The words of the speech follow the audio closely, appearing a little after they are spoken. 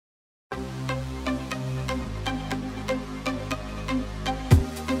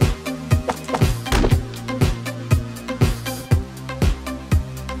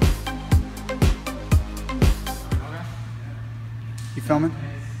filming?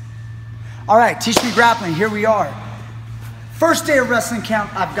 All right, Teach Me Grappling, here we are. First day of wrestling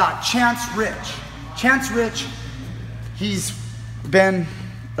camp, I've got Chance Rich. Chance Rich, he's been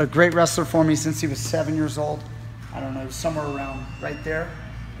a great wrestler for me since he was 7 years old. I don't know, somewhere around right there.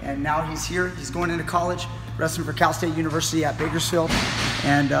 And now he's here, he's going into college, wrestling for Cal State University at Bakersfield.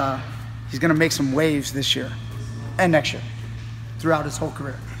 And he's gonna make some waves this year and next year, throughout his whole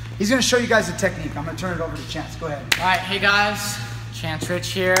career. He's gonna show you guys the technique. I'm gonna turn it over to Chance, go ahead. All right, hey guys, Chance Rich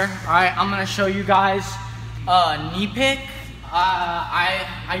here. All right, I'm gonna show you guys knee pick.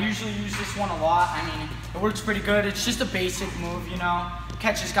 I usually use this one a lot. I mean, it works pretty good. It's just a basic move, you know.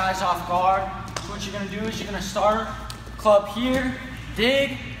 Catches guys off guard. So what you're gonna do is you're gonna start, club here,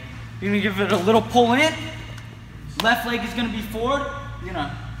 dig. You're gonna give it a little pull in. Left leg is gonna be forward. You're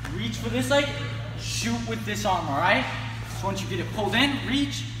gonna reach for this leg, shoot with this arm, all right? So once you get it pulled in,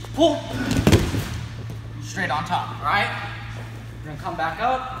 reach, pull, straight on top, all right? You're gonna come back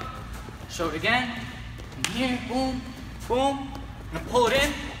up, show it again, and here, boom, boom. You're gonna pull it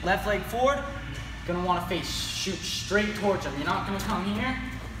in, left leg forward. You're gonna wanna shoot straight towards him. You're not gonna come here,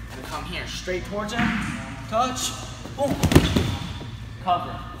 you're gonna come here, straight towards him, touch, boom,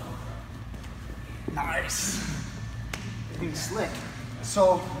 cover. Nice. Being slick.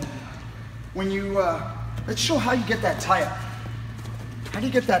 So, when you, let's show how you get that tie up. How do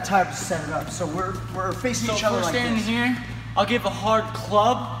you get that tie up to set it up? So we're facing each other like this. So first here, I'll give a hard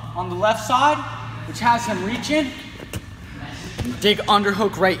club on the left side, which has him reaching. Dig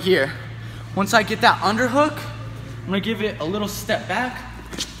underhook right here. Once I get that underhook, I'm gonna give it a little step back,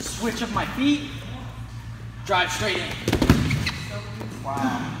 switch up my feet, drive straight in.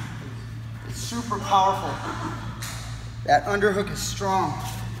 Wow. It's super powerful. That underhook is strong.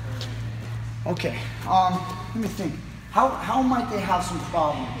 Okay, let me think. How might they have some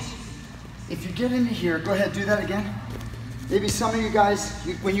problems? If you get into here, go ahead, do that again. Maybe some of you guys,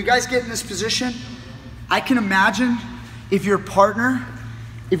 when you guys get in this position, I can imagine if your partner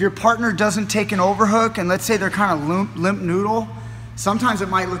doesn't take an overhook, and let's say they're kind of limp noodle, sometimes it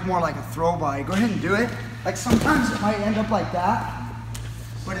might look more like a throw by. Go ahead and do it. Like sometimes it might end up like that.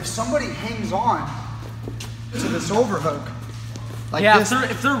 But if somebody hangs on to this overhook, like this. Yeah,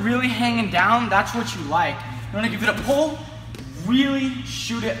 if they're really hanging down, that's what you like. You wanna give it a pull, really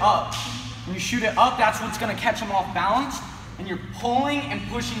shoot it up. When you shoot it up, that's what's gonna catch them off balance, and you're pulling and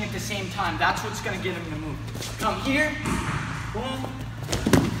pushing at the same time. That's what's gonna get them to move. Come here, boom.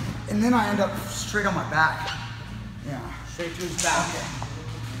 And then I end up straight on my back. Yeah. Straight to his back. Okay.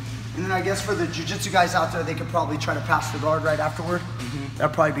 And then I guess for the jiu-jitsu guys out there, they could probably try to pass the guard right afterward. Mm-hmm.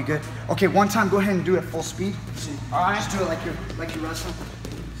 That'd probably be good. Okay, one time, go ahead and do it full speed. See. All right. Just do it like you're wrestling.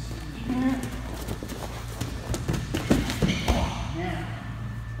 Oh, man.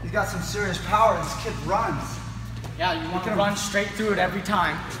 He's got some serious power. This kid runs. Yeah, you want to run straight through it every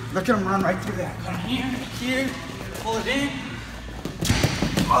time. Look at him run right through that. Come here, pull it in.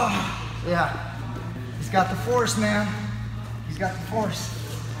 Oh, yeah. He's got the force, man. He's got the force.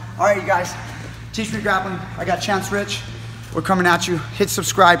 All right, you guys, Teach Me Grappling. I got Chance Rich. We're coming at you. Hit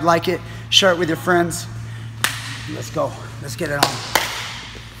subscribe, like it, share it with your friends. Let's go. Let's get it on.